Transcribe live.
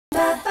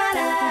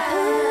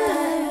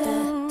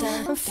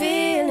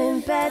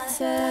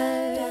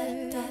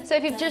So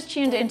if you've just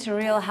tuned into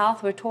Real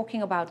Health, we're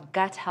talking about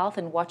gut health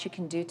and what you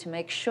can do to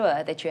make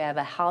sure that you have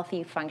a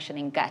healthy,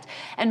 functioning gut.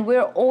 And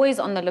we're always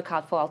on the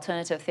lookout for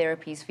alternative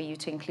therapies for you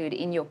to include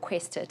in your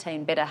quest to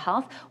attain better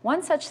health.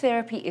 One such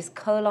therapy is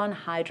colon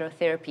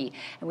hydrotherapy.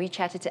 And we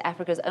chatted to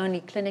Africa's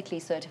only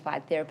clinically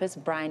certified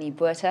therapist, Briony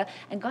Botha,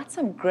 and got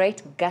some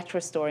great gut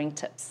restoring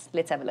tips.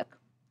 Let's have a look.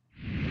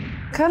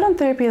 Colon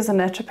therapy is a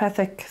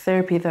naturopathic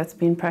therapy that's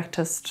been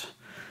practiced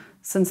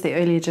since the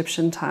early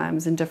Egyptian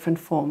times in different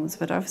forms,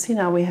 but obviously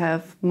now we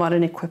have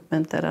modern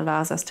equipment that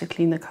allows us to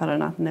clean the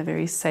colon out in a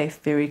very safe,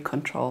 very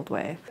controlled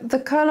way. The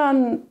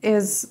colon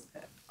is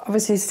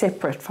obviously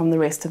separate from the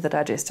rest of the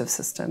digestive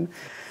system,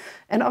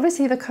 and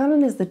obviously the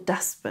colon is the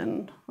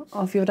dustbin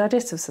of your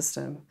digestive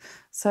system.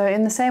 So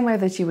in the same way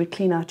that you would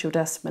clean out your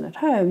dustbin at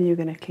home, you're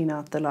going to clean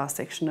out the last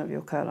section of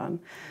your colon.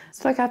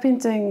 So like I've been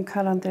doing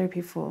colon therapy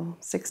for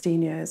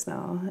 16 years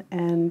now,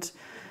 and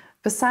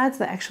besides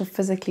the actual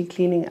physically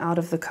cleaning out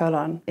of the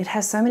colon, it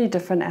has so many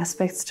different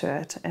aspects to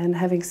it. And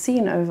having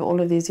seen over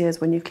all of these years,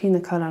 when you clean the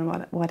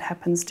colon, what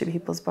happens to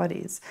people's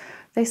bodies,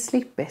 they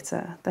sleep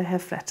better, they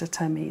have flatter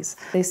tummies.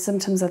 There's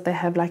symptoms that they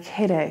have like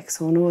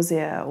headaches or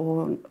nausea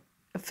or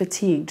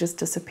fatigue just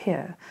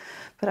disappear.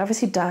 But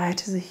obviously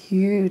diet is a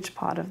huge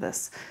part of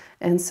this.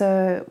 And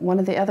so one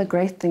of the other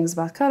great things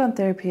about colon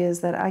therapy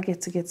is that I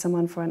get to get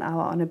someone for an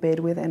hour on a bed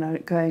where they're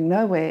not going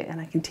nowhere, and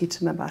I can teach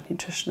them about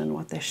nutrition and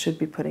what they should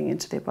be putting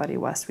into their body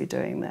whilst we're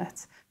doing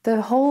that.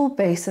 The whole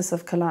basis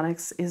of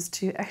colonics is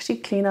to actually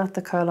clean out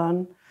the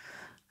colon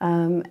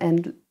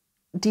and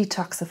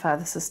detoxify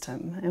the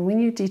system. And when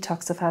you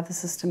detoxify the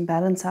system,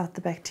 balance out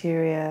the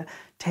bacteria,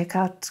 take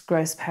out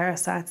gross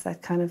parasites,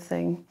 that kind of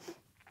thing,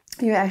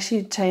 you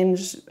actually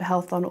change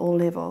health on all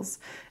levels.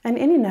 And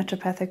any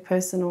naturopathic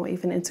person or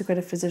even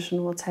integrative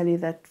physician will tell you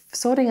that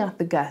sorting out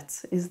the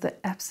gut is the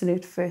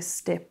absolute first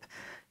step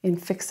in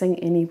fixing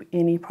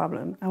any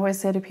problem. I always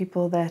say to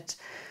people that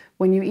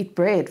when you eat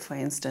bread, for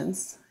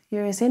instance,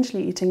 you're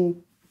essentially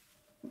eating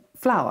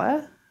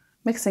flour,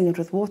 mixing it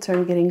with water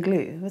and getting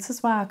glue. This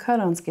is why our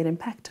colons get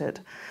impacted.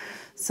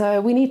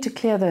 So we need to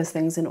clear those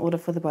things in order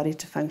for the body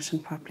to function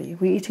properly.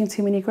 We're eating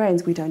too many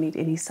grains. We don't eat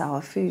any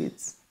sour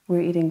foods.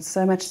 We're eating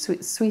so much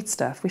sweet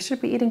stuff. We should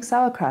be eating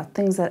sauerkraut,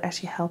 things that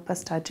actually help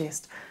us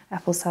digest.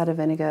 Apple cider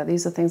vinegar,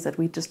 these are things that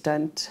we just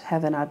don't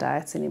have in our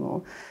diets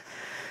anymore.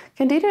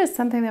 Candida is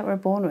something that we're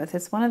born with.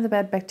 It's one of the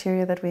bad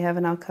bacteria that we have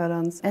in our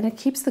colons, and it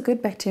keeps the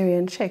good bacteria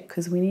in check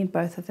because we need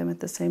both of them at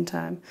the same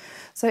time.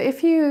 So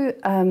if you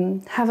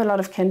have a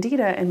lot of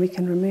Candida and we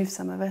can remove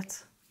some of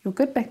it, your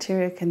good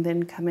bacteria can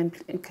then come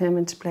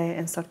into play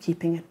and start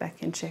keeping it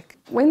back in check.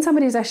 When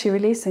somebody's actually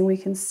releasing, we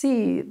can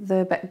see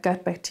the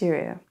gut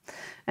bacteria.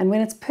 And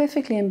when it's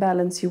perfectly in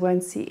balance, you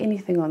won't see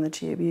anything on the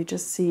tube. You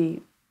just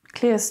see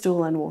clear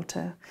stool and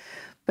water.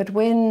 But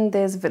when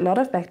there's a lot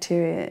of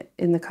bacteria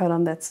in the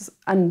colon that's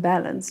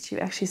unbalanced, you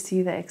actually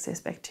see the excess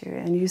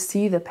bacteria and you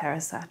see the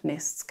parasite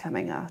nests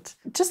coming out.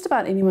 Just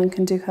about anyone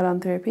can do colon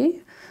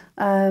therapy.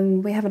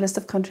 We have a list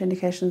of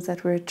contraindications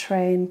that we're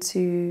trained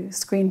to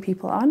screen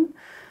people on.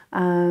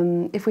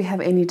 If we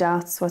have any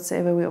doubts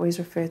whatsoever, we always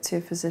refer to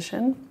a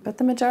physician. But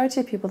the majority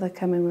of people that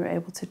come in, we're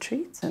able to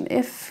treat. And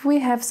if we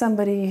have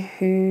somebody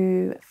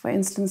who, for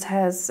instance,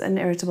 has an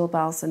irritable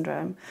bowel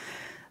syndrome,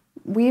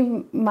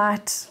 we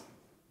might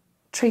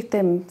treat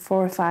them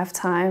 4 or 5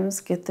 times,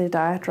 get their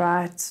diet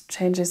right,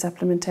 change their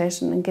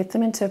supplementation, and get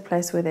them into a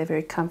place where they're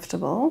very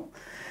comfortable.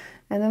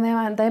 And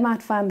then they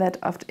might find that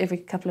after every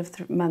couple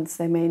of months,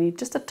 they may need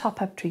just a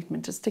top-up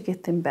treatment just to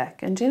get them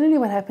back. And generally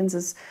what happens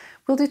is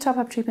we'll do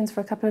top-up treatments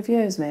for a couple of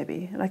years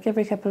maybe, like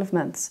every couple of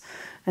months.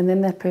 And then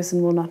that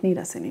person will not need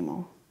us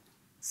anymore.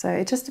 So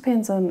it just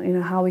depends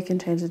on how we can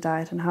change the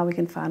diet and how we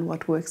can find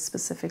what works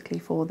specifically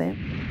for them.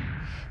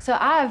 So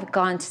I've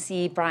gone to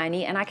see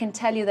Briony, and I can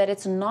tell you that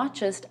it's not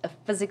just a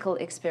physical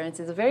experience,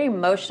 it's a very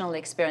emotional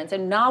experience.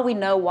 And now we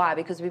know why,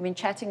 because we've been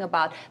chatting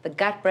about the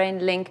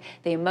gut-brain link,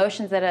 the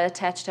emotions that are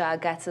attached to our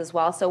guts as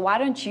well. So why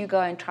don't you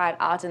go and try it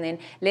out and then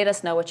let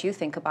us know what you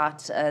think about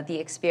the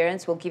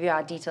experience. We'll give you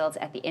our details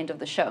at the end of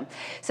the show.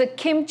 So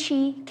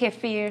kimchi,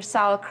 kefir,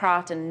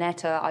 sauerkraut, and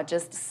natto are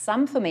just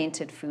some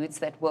fermented foods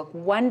that work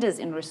wonders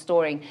in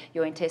restoring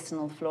your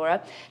intestinal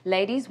flora.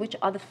 Ladies, which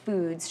other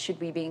foods should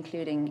we be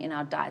including in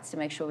our diets to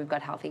make sure we've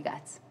got healthy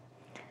guts?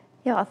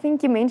 Yeah, I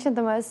think you mentioned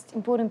the most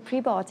important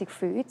prebiotic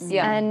foods.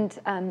 Yeah. And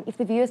if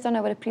the viewers don't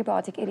know what a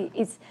prebiotic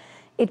is,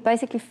 it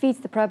basically feeds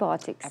the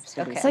probiotics.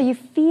 Absolutely. Okay. So you're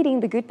feeding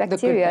the good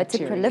bacteria, to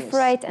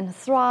proliferate and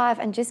thrive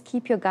and just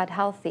keep your gut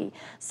healthy.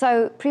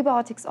 So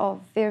prebiotics are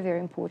very, very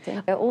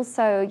important.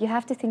 Also, you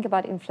have to think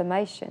about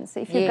inflammation.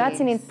 So if your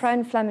gut's in a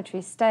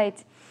pro-inflammatory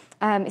state,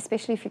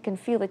 especially if you can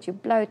feel that you're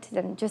bloated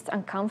and just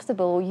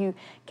uncomfortable, you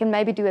can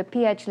maybe do a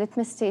pH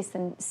litmus test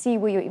and see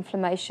where your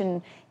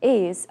inflammation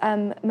is.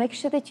 Make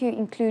sure that you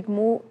include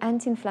more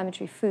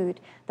anti-inflammatory food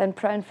than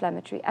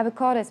pro-inflammatory.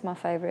 Avocado is my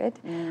favorite.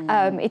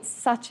 It's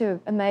such an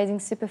amazing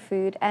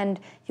superfood, and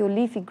your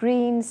leafy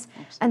greens.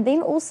 Absolutely. And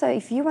then also,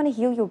 if you want to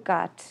heal your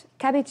gut,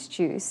 cabbage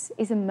juice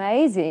is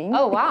amazing.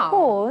 Oh, wow.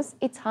 Because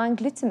it's high in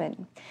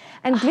glutamine.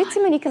 And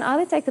glutamine, you can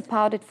either take the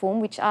powdered form,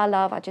 which I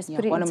love. I just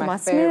put it into my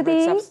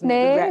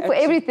smoothie, for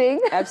everything.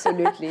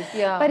 Absolutely.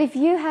 Yeah. But if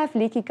you have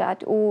leaky gut,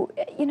 or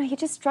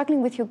you're just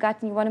struggling with your gut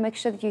and you want to make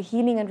sure that you're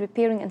healing and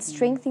repairing and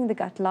strengthening the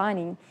gut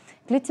lining,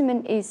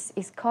 glutamine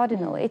is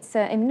cardinal. It's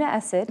an amino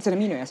acid. It's an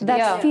amino acid.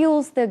 That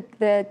fuels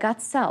the gut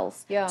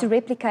cells to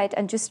replicate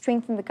and just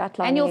strengthen the gut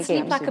lining. And you'll again.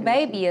 sleep like a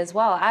baby as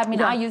well. I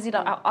mean, I use it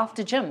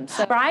after gym.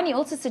 So Briony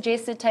also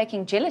suggested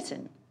taking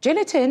gelatin.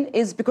 Gelatin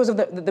is because of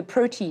the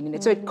protein in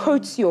it, so it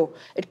coats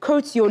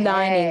your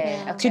lining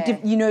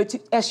to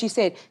as she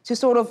said, to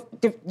sort of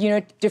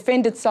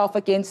defend itself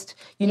against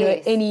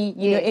any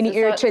any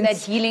irritants, that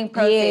healing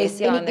process,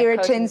 any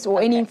irritants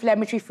or any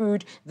inflammatory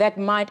food that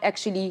might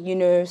actually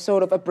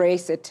sort of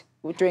abrase it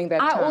during that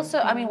time.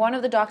 I mean, one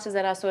of the doctors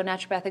that I saw, a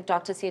naturopathic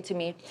doctor, said to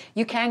me,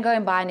 you can go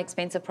and buy an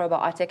expensive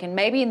probiotic, and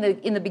maybe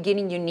in the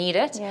beginning you need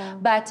it,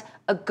 but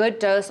a good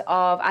dose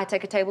of, I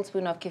take a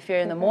tablespoon of kefir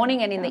in the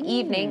morning and in the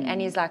evening, and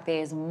he's like,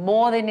 there's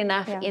more than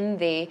enough in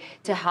there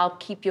to help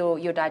keep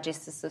your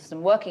digestive system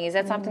working. Is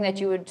that something that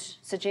you would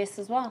suggest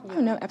as well?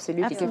 Oh, no,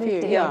 absolutely.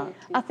 Absolutely. Kefir,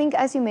 I think,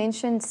 as you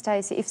mentioned,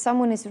 Stacey, if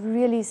someone is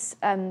really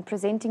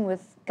presenting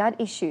with gut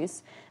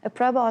issues, a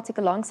probiotic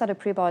alongside a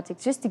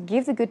prebiotic, just to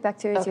give the good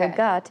bacteria to your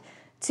gut,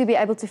 to be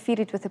able to feed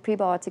it with a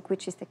prebiotic,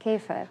 which is the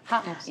kefir.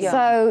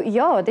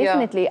 So,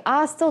 definitely.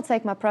 I still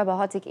take my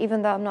probiotic,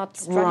 even though I'm not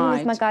struggling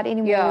with my gut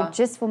anymore,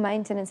 just for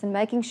maintenance and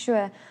making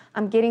sure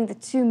I'm getting the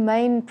two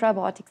main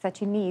probiotics that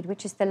you need,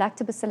 which is the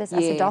Lactobacillus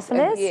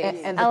acidophilus,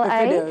 and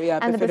LA,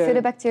 and the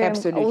Bifidobacterium,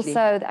 absolutely.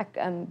 also the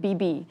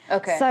BB.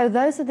 Okay. So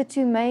those are the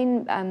two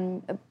main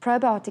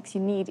probiotics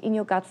you need in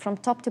your gut from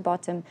top to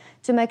bottom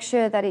to make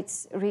sure that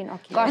it's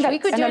reinoculated. Gosh, we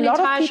could do an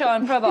entire show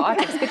on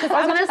probiotics, because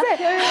I was going to say,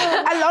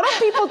 a lot of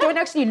people don't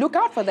actually look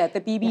out for that,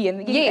 the BB and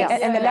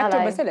the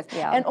Lactobacillus.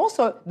 Yeah. And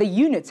also the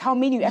units, how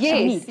many you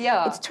actually need.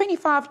 Yeah. It's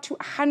 25 to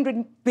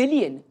 100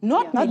 billion,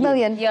 not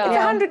million. It's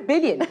 100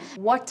 billion.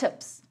 What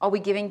tips are we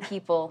giving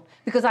people?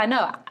 Because I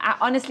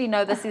honestly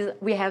know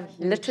we have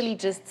literally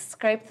just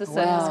scraped the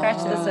surface,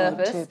 scratched the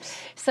surface. Tips.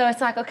 So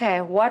it's like, okay,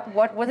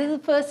 what is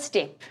the first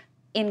step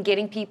in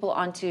getting people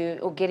onto,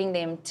 or getting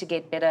them to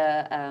get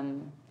better,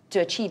 to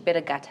achieve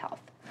better gut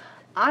health?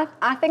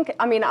 I think,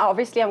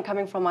 obviously I'm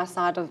coming from my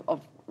side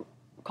of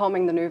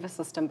calming the nervous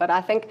system, but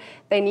I think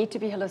they need to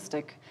be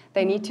holistic.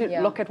 They need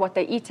to look at what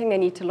they're eating. They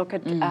need to look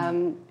at,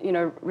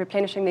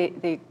 replenishing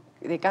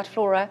their gut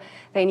flora.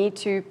 They need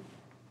to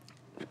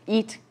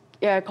eat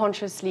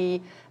consciously,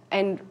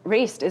 and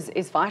rest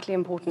is vitally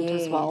important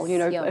as well.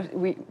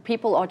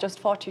 People are just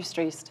far too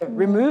stressed.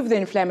 Remove the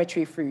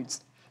inflammatory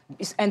foods.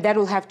 And that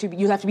will have to be,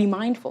 you'll have to be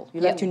mindful.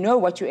 You'll have to know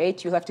what you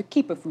ate. You'll have to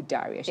keep a food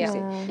diary, as you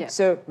said. Yeah.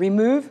 So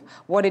remove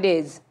what it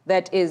is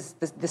that is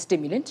the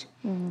stimulant.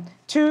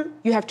 2,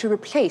 you have to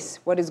replace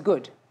what is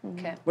good.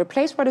 Okay.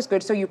 Replace what is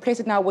good, so you replace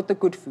it now with the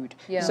good food.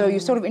 Yeah. So you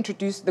sort of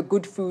introduce the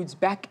good foods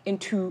back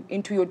into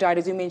your diet,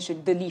 as you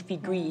mentioned, the leafy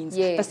greens,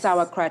 the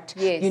sauerkraut,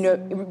 and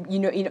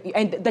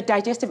the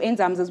digestive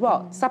enzymes as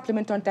well.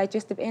 Supplement on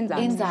digestive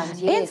enzymes.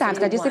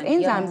 Digestive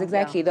enzymes,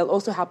 exactly. They'll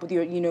also help with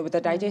your, with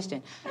the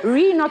digestion.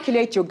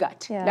 Re-inoculate your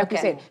gut, we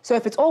said. So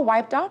if it's all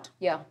wiped out,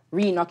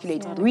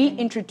 re-inoculate,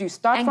 reintroduce,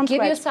 start from scratch.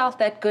 And give yourself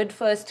that good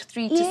first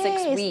 3 to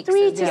 6 weeks.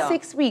 3 to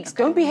 6 weeks.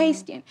 Don't be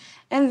hasty.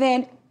 And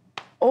then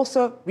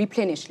also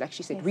replenish, like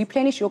she said,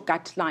 replenish your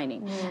gut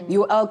lining,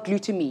 your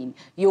L-glutamine,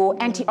 your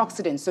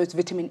antioxidants, so it's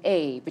vitamin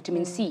A,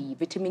 vitamin C,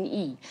 vitamin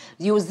E,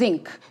 your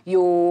zinc,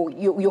 your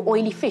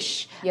oily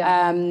fish,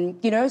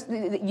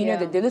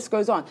 the list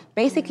goes on.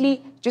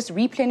 Basically, just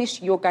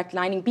replenish your gut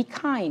lining, be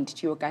kind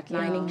to your gut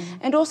lining,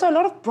 and also a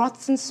lot of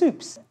broths and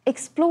soups.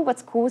 Explore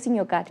what's causing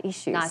your gut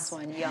issues. Nice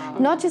one,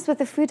 Not just with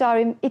the food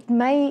diary, it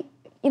may...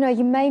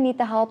 you may need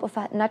the help of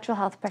a natural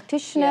health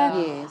practitioner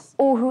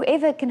or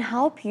whoever can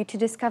help you to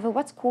discover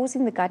what's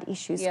causing the gut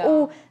issues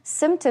or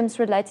symptoms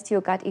related to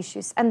your gut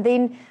issues, and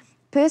then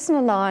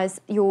personalize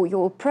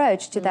your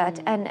approach to that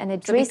and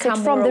address it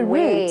from the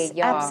roots.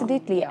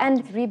 Absolutely. And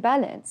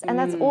rebalance. And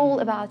that's all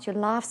about your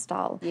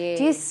lifestyle.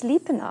 Do you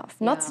sleep enough?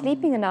 Not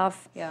sleeping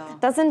enough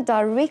doesn't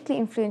directly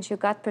influence your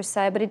gut per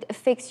se, but it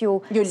affects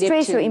your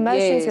stress, leptin, your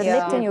emotions, your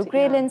leptin, your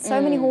ghrelin,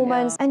 so many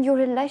hormones, and your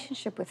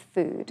relationship with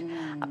food.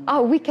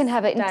 We can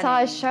have an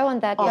entire show on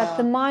that, but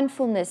the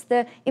mindfulness,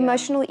 the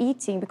emotional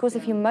eating, because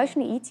if you're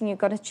emotionally eating,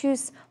 you're going to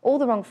choose all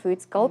the wrong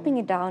foods, gulping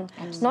it down,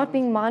 not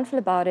being mindful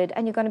about it,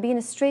 and you're going to be in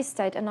a stress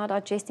state and not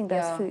digesting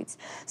those foods.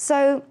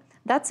 So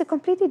that's a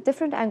completely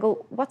different angle.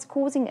 What's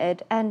causing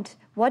it, and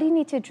what do you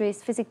need to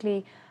address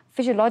physically,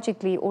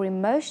 physiologically, or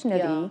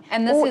emotionally,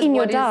 and this or is in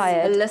your what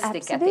diet. Is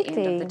holistic at the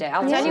end of the day.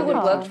 I'll tell you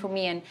what worked for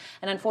me, and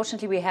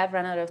unfortunately we have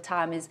run out of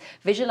time, is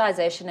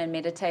visualization and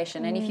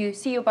meditation. And if you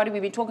see your body,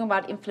 we've been talking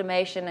about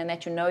inflammation and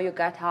that your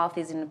gut health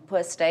is in a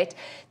poor state,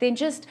 then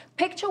just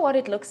picture what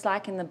it looks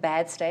like in the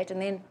bad state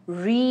and then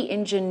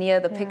re-engineer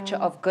the picture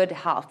of good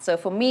health. So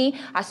for me,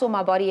 I saw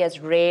my body as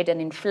red and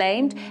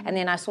inflamed, and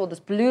then I saw this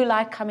blue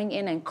light coming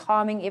in and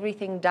calming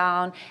everything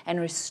down and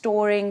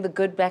restoring the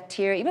good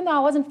bacteria, even though I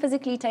wasn't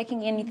physically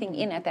taking anything anything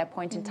in at that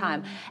point in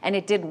time. And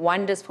it did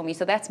wonders for me.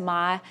 So that's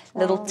my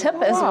little tip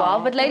as well.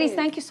 But ladies,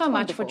 thank you so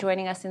much for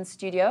joining us in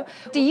studio.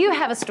 Do you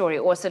have a story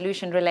or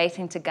solution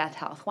relating to gut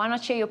health? Why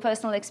not share your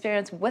personal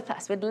experience with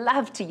us? We'd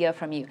love to hear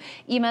from you.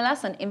 Email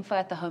us on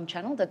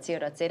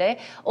info@thehomechannel.co.za.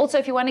 Also,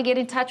 if you want to get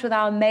in touch with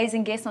our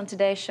amazing guests on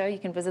today's show, you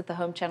can visit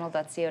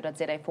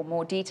thehomechannel.co.za for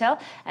more detail.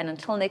 And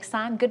until next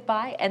time,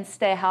 goodbye and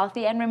stay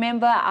healthy. And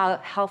remember our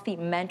healthy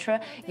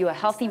mantra: you are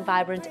healthy,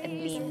 vibrant,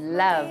 and lean.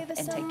 Love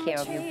and take care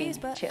of your being.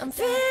 Cheers. I'm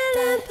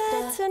feeling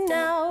better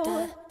now.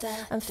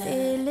 I'm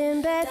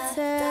feeling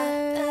better.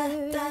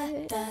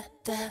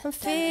 I'm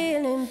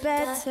feeling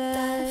better.